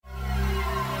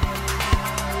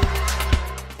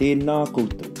Tēnā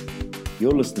koutou.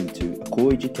 You're listening to a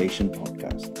Core Education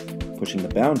podcast, pushing the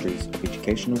boundaries of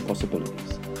educational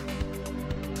possibilities.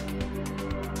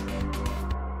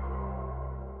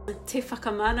 Te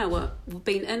Whakamanawa, we've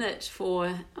been in it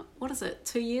for,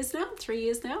 2 years now? 3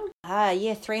 years now?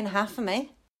 3.5 for me.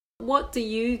 What do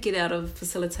you get out of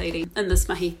facilitating in this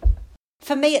mahi?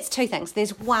 For me, it's two things.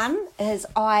 There's one is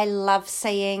I love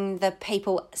seeing the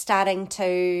people starting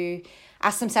to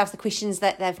ask themselves the questions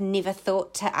that they've never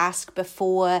thought to ask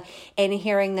before and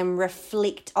hearing them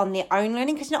reflect on their own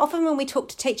learning. Because often when we talk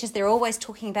to teachers, they're always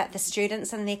talking about the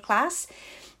students in their class.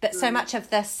 But so much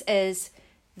of this is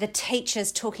the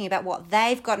teachers talking about what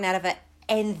they've gotten out of it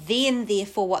and then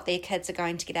therefore what their kids are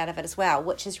going to get out of it as well,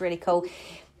 which is really cool.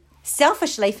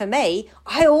 Selfishly for me,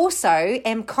 I also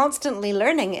am constantly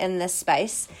learning in this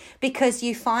space because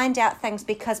you find out things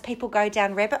because people go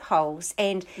down rabbit holes,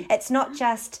 and it's not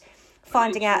just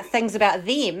finding out things about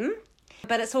them,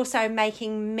 but it's also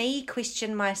making me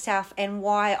question myself and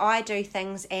why I do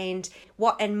things and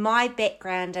what in my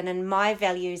background and in my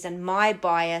values and my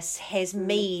bias has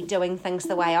me doing things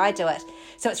the way I do it.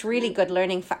 So it's really good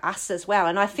learning for us as well.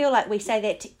 And I feel like we say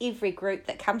that to every group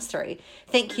that comes through.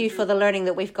 Thank you for the learning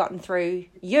that we've gotten through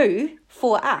you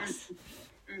for us.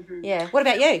 Yeah. What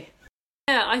about you?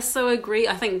 Yeah, I so agree.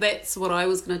 I think that's what I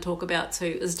was going to talk about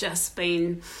too, is just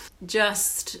being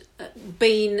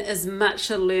as much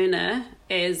a learner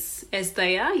as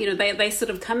they are. You know, they sort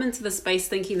of come into the space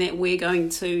thinking that we're going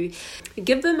to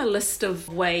give them a list of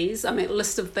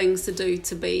things to do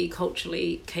to be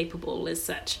culturally capable as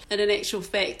such. And in actual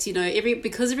fact, you know,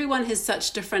 because everyone has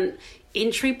such different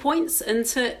entry points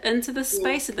into this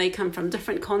space, and they come from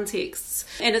different contexts,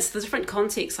 and it's the different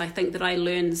contexts I think that I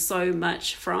learn so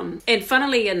much from. And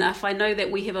funnily enough, I know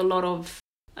that we have a lot of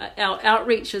our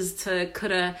outreaches to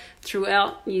kura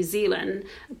throughout New Zealand,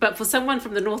 but for someone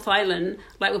from the North Island,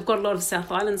 like we've got a lot of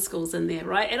South Island schools in there,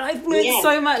 right? And I've learned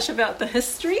so much about the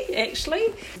history,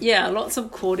 actually. Yeah, lots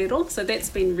of kōrero, so that's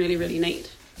been really, really neat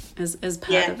as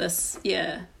part of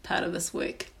this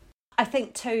work. I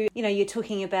think too, you know, you're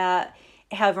talking about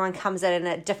how everyone comes at it in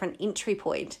a different entry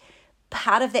point.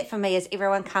 Part of that for me is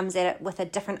everyone comes at it with a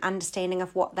different understanding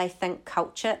of what they think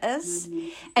culture is.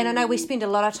 And I know we spend a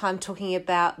lot of time talking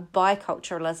about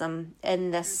biculturalism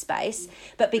in this space,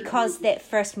 but because that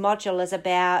first module is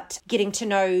about getting to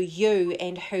know you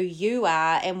and who you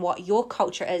are and what your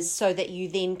culture is, so that you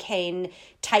then can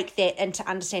take that into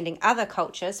understanding other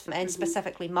cultures, and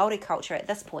specifically Māori culture at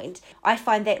this point. I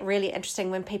find that really interesting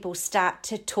when people start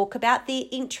to talk about their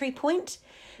entry point,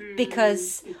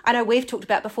 because I know we've talked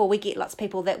about before, we get lots of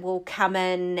people that will come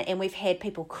in, and we've had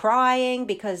people crying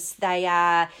because they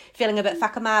are feeling a bit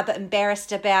whakamā, but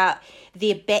embarrassed about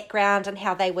their background and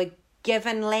how they were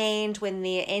given land when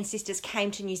their ancestors came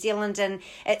to New Zealand. And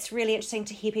it's really interesting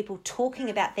to hear people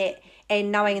talking about that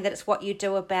and knowing that it's what you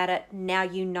do about it. Now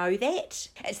you know that.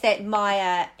 It's that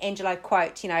Maya Angelou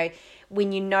quote, you know,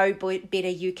 when you know better,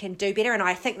 you can do better. And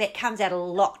I think that comes out a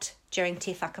lot during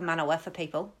Te Whakamanawa for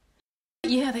people.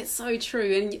 Yeah, that's so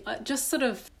true. And just sort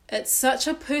of, it's such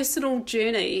a personal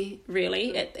journey,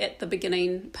 really, at the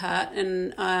beginning part.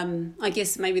 And I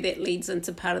guess maybe that leads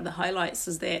into part of the highlights,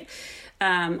 is that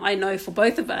I know for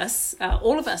both of us,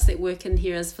 all of us that work in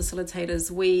here as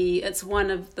facilitators, it's one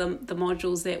of the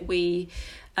modules that we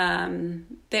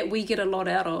get a lot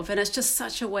out of, and it's just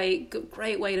such a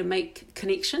great way to make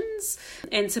connections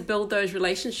and to build those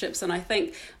relationships. And I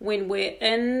think when we're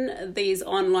in these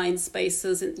online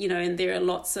spaces, you know, and there are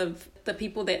lots of the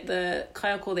people that the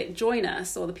kaiako that join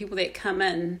us, or the people that come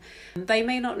in, they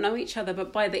may not know each other,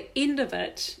 but by the end of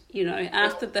it, you know,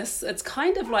 after this, it's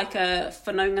kind of like a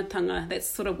whanaungatanga. That's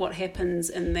sort of what happens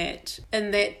in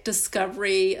that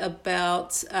discovery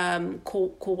about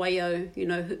ko waio, you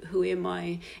know, who am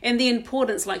I, and the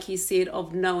importance, like you said,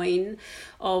 of knowing,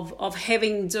 of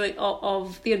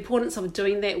the importance of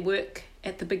doing that work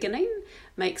at the beginning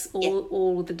makes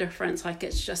all the difference. Like,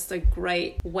 it's just a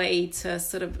great way to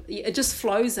sort of, it just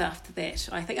flows after that.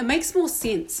 I think it makes more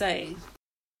sense, eh?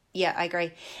 Yeah, I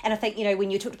agree. And I think, you know,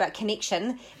 when you talked about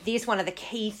connection, there's one of the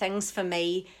key things for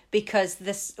me, because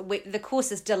the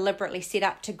course is deliberately set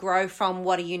up to grow from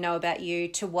what do you know about you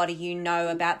to what do you know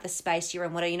about the space you're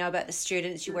in, what do you know about the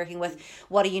students you're working with,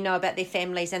 what do you know about their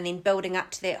families, and then building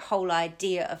up to that whole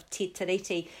idea of te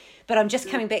tiriti. But I'm just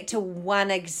coming back to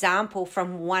one example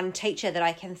from one teacher that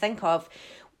I can think of,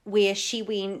 where she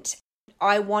went,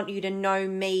 I want you to know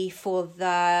me for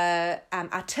the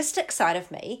artistic side of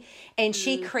me. And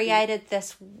she created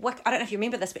this, I don't know if you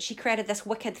remember this, but she created this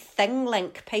wicked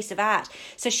ThingLink piece of art.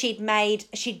 So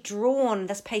she'd drawn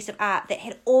this piece of art that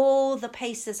had all the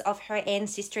pieces of her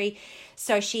ancestry.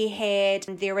 So she had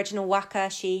the original waka,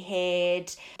 she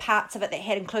had parts of it that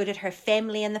had included her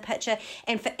family in the picture.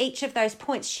 And for each of those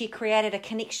points, she created a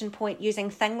connection point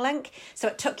using ThingLink. So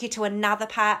it took you to another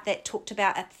part that talked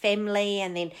about a family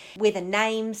and then where the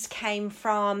names came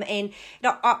from. And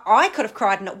I could have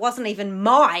cried, and it wasn't even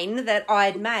mine that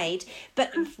I'd made.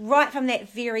 But right from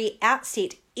that very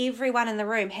outset, everyone in the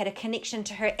room had a connection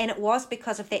to her, and it was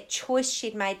because of that choice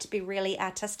she'd made to be really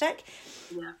artistic.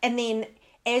 Yeah. And then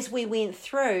as we went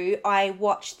through, I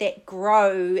watched that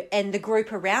grow in the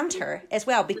group around her as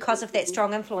well because of that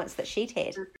strong influence that she'd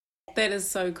had. That is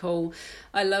so cool.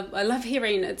 I love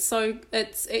hearing it's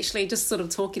actually just sort of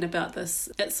talking about this.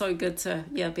 It's so good to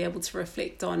be able to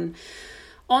reflect on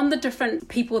the different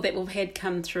people that we've had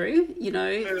come through, you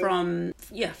know, from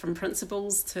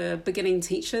principals to beginning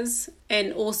teachers,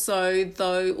 and also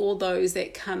all those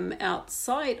that come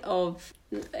outside of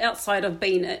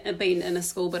being in a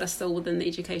school but are still within the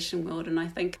education world. And I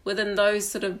think within those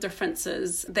sort of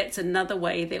differences, that's another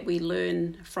way that we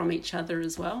learn from each other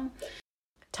as well.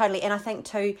 Totally. And I think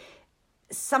too,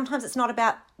 sometimes it's not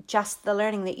about just the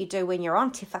learning that you do when you're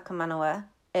on Te Whakamanua.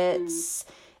 It's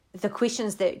the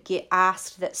questions that get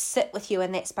asked that sit with you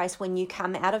in that space when you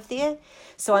come out of there.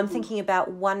 So I'm thinking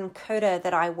about one kura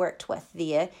that I worked with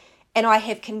there, and I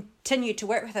have continued to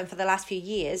work with them for the last few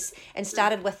years and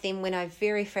started with them when I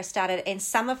very first started. And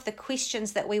some of the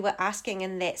questions that we were asking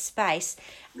in that space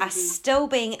are still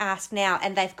being asked now,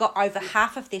 and they've got over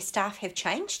half of their staff have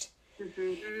changed.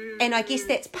 And I guess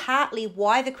that's partly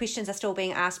why the questions are still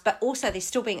being asked, but also they're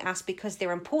still being asked because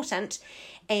they're important,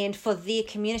 and for their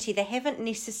community they haven't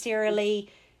necessarily,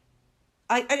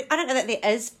 I don't know that there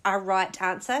is a right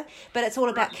answer, but it's all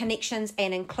about connections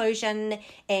and inclusion.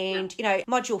 And you know,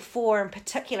 module 4 in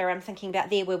particular, I'm thinking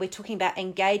about there, where we're talking about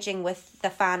engaging with the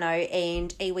whānau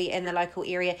and iwi in the local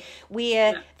area,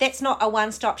 where that's not a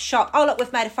one-stop shop. Oh look,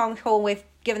 we've made a phone call, we've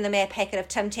given them our packet of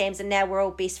Tim Tams and now we're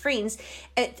all best friends.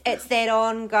 It's that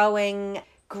ongoing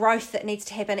growth that needs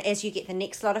to happen as you get the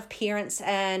next lot of parents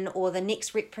in, or the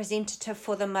next representative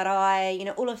for the marae, you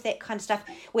know, all of that kind of stuff,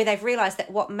 where they've realised that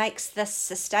what makes this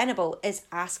sustainable is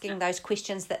asking those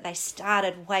questions that they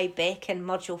started way back in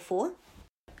module 4.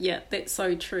 Yeah, that's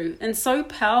so true and so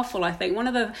powerful. I think one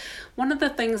of the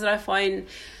things that I find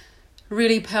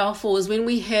really powerful is when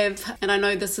we have, and I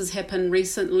know this has happened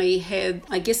recently,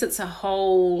 I guess it's a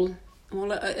whole,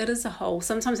 well, it is a whole,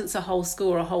 sometimes it's a whole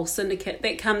school or a whole syndicate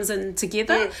that comes in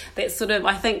together. That sort of,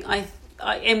 I think,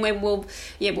 and when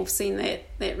we've seen that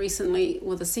recently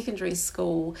with a secondary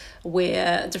school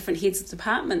where different heads of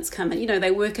departments come in. You know, they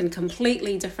work in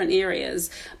completely different areas,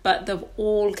 but they've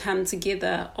all come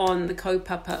together on the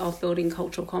kaupapa of building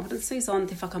cultural competencies on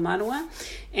Te Whakamanua,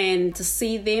 and to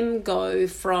see them go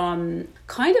from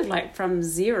kind of like from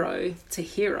zero to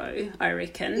hero, I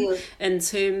reckon, in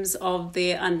terms of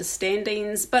their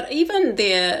understandings, but even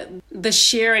the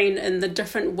sharing in the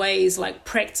different ways, like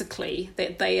practically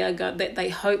that they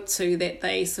hope to, that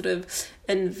they sort of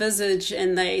envisage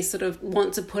and they sort of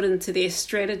want to put into their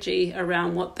strategy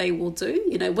around what they will do,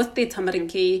 you know, with their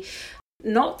tamariki,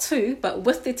 but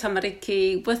with their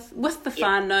tamariki, with the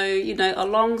whānau, you know,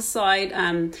 alongside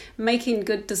making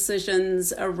good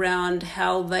decisions around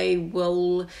how they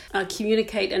will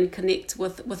communicate and connect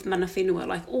with mana whenua.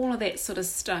 Like all of that sort of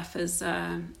stuff is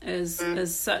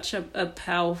such a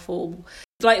powerful,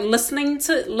 like listening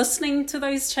to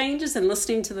those changes and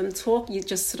listening to them talk. You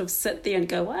just sort of sit there and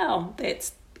go, wow,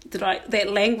 that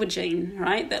languaging,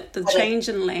 right? That the change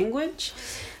in language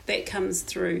that comes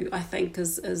through, I think,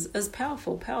 is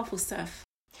powerful stuff.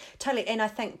 Totally. And I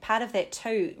think part of that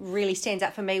too really stands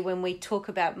out for me when we talk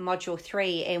about module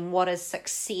 3 and what is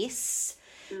success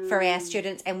for our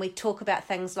students, and we talk about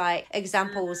things like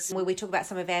examples where we talk about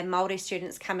some of our Māori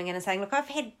students coming in and saying, look, I've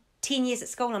had 10 years at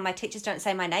school and my teachers don't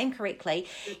say my name correctly.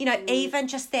 You know, even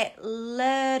just that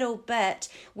little bit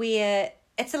where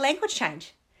it's a language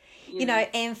change, you know,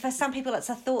 and for some people it's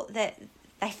a thought that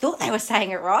they thought they were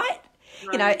saying it right.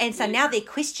 You know, and so now they're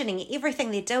questioning everything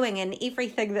they're doing and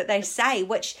everything that they say,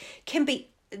 which can be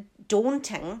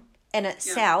daunting in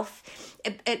itself.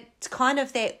 It's kind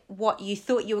of that what you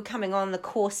thought you were coming on the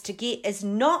course to get is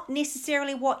not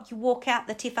necessarily what you walk out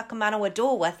the Te Whakamanua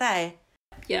door with, eh?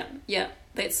 Yeah,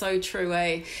 that's so true,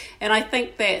 eh? And I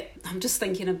think that, I'm just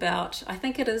thinking about, I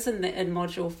think it is in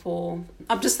module 4,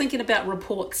 I'm just thinking about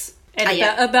reports And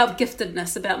about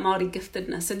giftedness, about Māori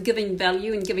giftedness, and giving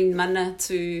value and giving mana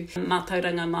to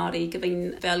mātauranga Māori,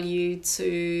 giving value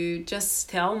to just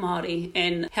te ao Māori,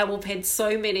 and how we've had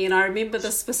so many. And I remember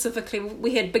this specifically,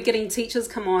 we had beginning teachers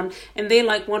come on and they're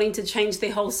like wanting to change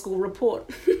their whole school report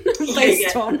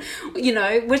based on,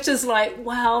 which is like,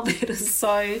 wow, that is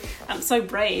so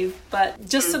brave. But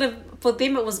just sort of for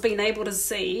them, it was being able to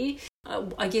see,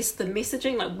 I guess, the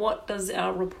messaging, like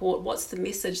what's the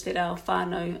message that our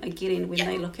whānau are getting when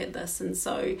they look at this. And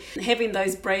so having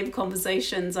those brave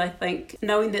conversations, I think,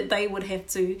 knowing that they would have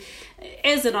to,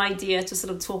 as an idea, to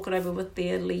sort of talk it over with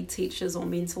their lead teachers or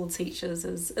mentor teachers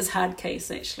is hard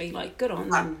case, actually. Like, good on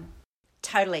them.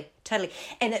 Totally.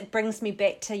 And it brings me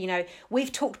back to,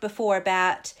 we've talked before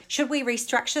about should we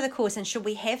restructure the course and should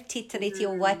we have Te Tiriti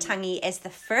o Waitangi as the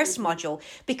first module,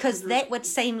 because that would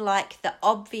seem like the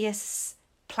obvious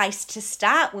place to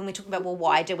start when we talk about, well,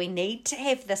 why do we need to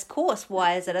have this course?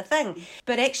 Why is it a thing?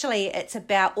 But actually it's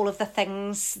about all of the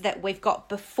things that we've got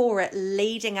before it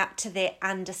leading up to that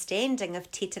understanding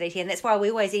of Te Tiriti. And that's why we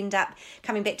always end up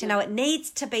coming back to it needs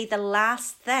to be the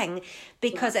last thing,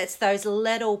 because it's those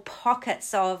little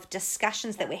pockets of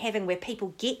discussions that we're having where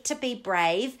people get to be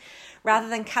brave rather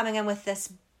than coming in with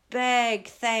this big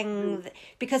thing,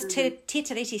 because Te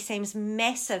Tiriti seems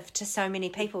massive to so many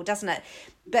people, doesn't it?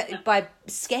 But by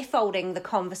scaffolding the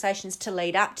conversations to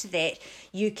lead up to that,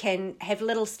 you can have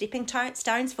little stepping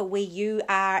stones for where you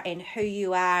are and who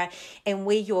you are and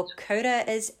where your kura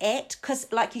is at.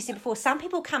 Because like you said before, some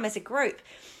people come as a group,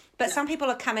 but some people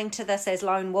are coming to this as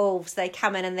lone wolves. They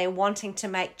come in and they're wanting to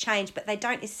make change, but they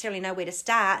don't necessarily know where to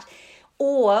start.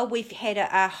 Or we've had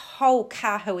a whole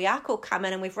kahui ako come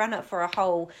in and we've run it for a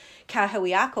whole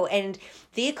kahui ako, and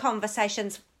their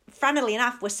conversations, funnily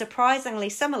enough, were surprisingly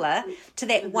similar to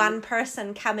that one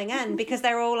person coming in, because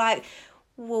they were all like,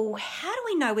 well, how do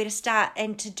we know where to start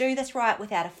and to do this right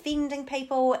without offending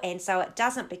people, and so it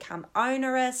doesn't become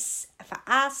onerous for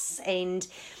us, and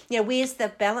where's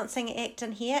the balancing act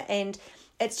in here? And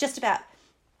it's just about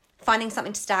finding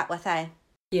something to start with, eh?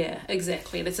 Yeah,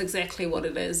 exactly. That's exactly what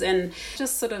it is. And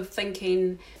just sort of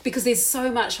thinking, because there's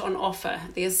so much on offer.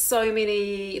 There's so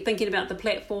many, thinking about the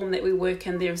platform that we work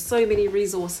in, there are so many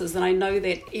resources, and I know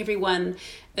that everyone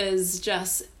is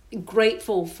just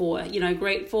grateful for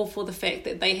the fact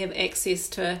that they have access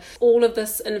to all of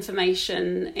this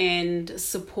information and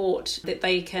support that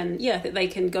they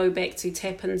can go back to,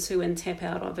 tap into and tap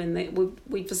out of. And that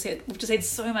we've just had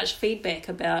so much feedback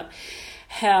about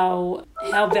how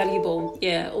valuable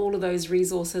all of those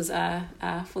resources are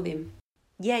for them.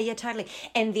 Yeah, totally.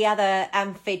 And the other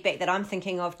feedback that I'm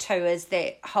thinking of too is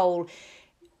that whole,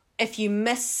 if you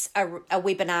miss a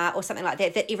webinar or something like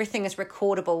that everything is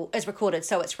recorded,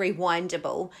 so it's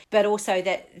rewindable. But also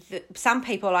that some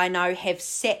people I know have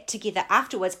sat together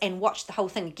afterwards and watched the whole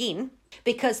thing again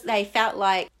because they felt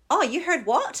like, oh, you heard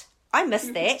what? I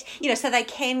missed that, so they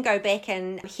can go back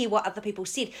and hear what other people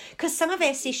said. Because some of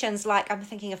our sessions, like I'm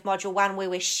thinking of Module 1, where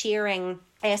we're sharing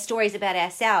our stories about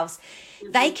ourselves,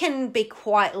 they can be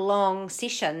quite long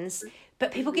sessions,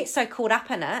 but people get so caught up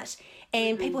in it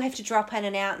and people have to drop in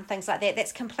and out and things like that.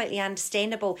 That's completely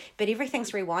understandable, but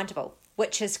everything's rewindable,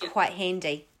 which is quite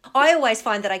handy. I always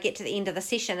find that I get to the end of the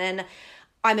session and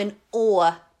I'm in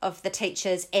awe of the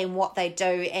teachers and what they do,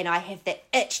 and I have that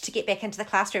itch to get back into the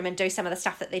classroom and do some of the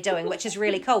stuff that they're doing, which is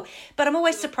really cool. But I'm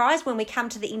always surprised when we come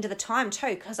to the end of the time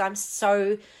too, because I'm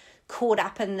so caught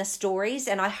up in the stories.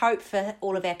 And I hope for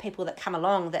all of our people that come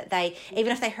along that they,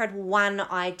 even if they heard one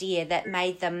idea that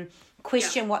made them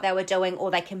question what they were doing,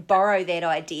 or they can borrow that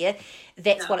idea,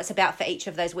 that's what it's about for each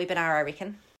of those webinars, I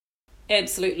reckon.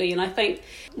 Absolutely. And I think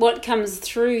what comes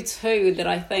through too that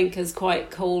I think is quite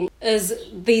cool is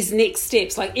these next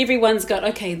steps. Like everyone's got,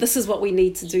 okay, this is what we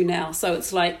need to do now. So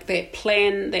it's like that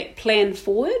plan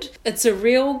forward. It's a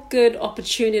real good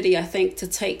opportunity, I think, to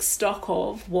take stock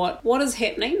of what is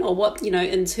happening, or what,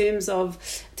 in terms of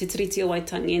Te Tiriti o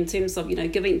Waitangi, in terms of,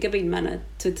 giving mana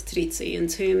to Te Tiriti, in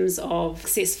terms of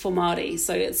success for Māori.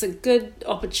 So it's a good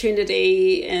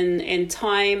opportunity and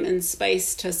time and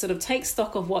space to sort of take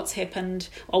stock of what's happened,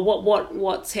 or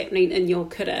what's happening in your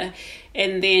kura,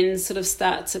 and then sort of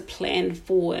start to plan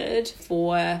forward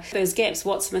for those gaps.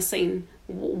 What's missing?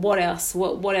 What else?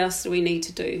 What else do we need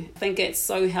to do? I think it's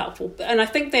so helpful. And I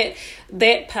think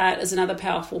that part is another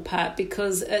powerful part,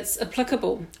 because it's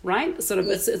applicable, right? Sort of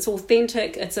it's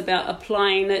authentic. It's about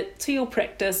applying it to your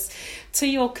practice, to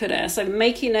your kura. So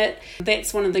making it,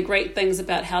 that's one of the great things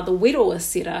about how the wero is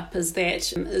set up, is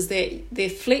that they're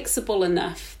flexible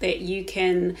enough that you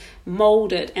can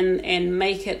mould it and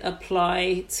make it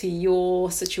apply to your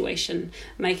situation,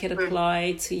 make it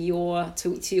apply to your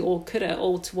kura,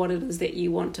 or to what it is that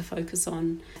you want to focus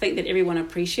on. I think that everyone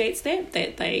appreciates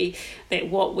that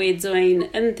what we're doing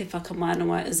in Te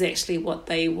Whakamanawa is actually what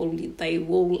they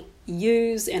will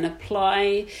use and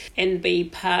apply and be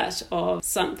part of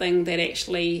something that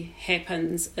actually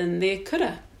happens in their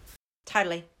kura.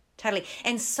 Totally.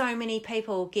 And so many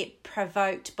people get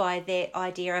provoked by that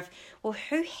idea of, well,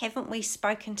 who haven't we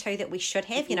spoken to that we should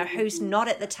have? Who's not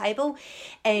at the table?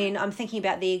 And I'm thinking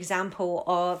about the example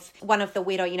of one of the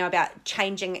wero, about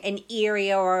changing an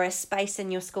area or a space in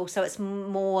your school so it's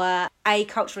more A,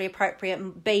 culturally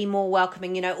appropriate, B, more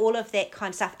welcoming, all of that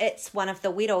kind of stuff. It's one of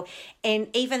the wero. And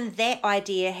even that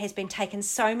idea has been taken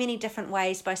so many different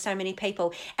ways by so many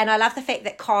people. And I love the fact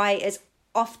that kai is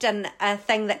often a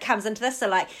thing that comes into this. So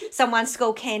like someone's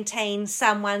school canteen,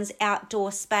 someone's outdoor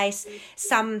space,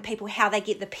 some people, how they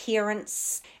get the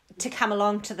parents to come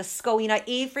along to the school.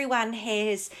 Everyone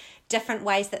has different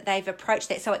ways that they've approached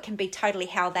that, so it can be totally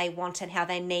how they want and how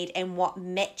they need and what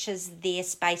matches their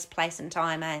space, place and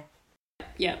time, eh?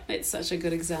 Yeah, it's such a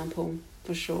good example,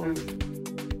 for sure.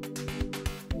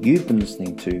 You've been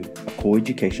listening to a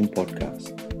Co-Education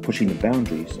podcast, pushing the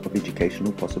boundaries of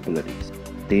educational possibilities.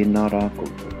 Tēnā rā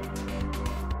koutou.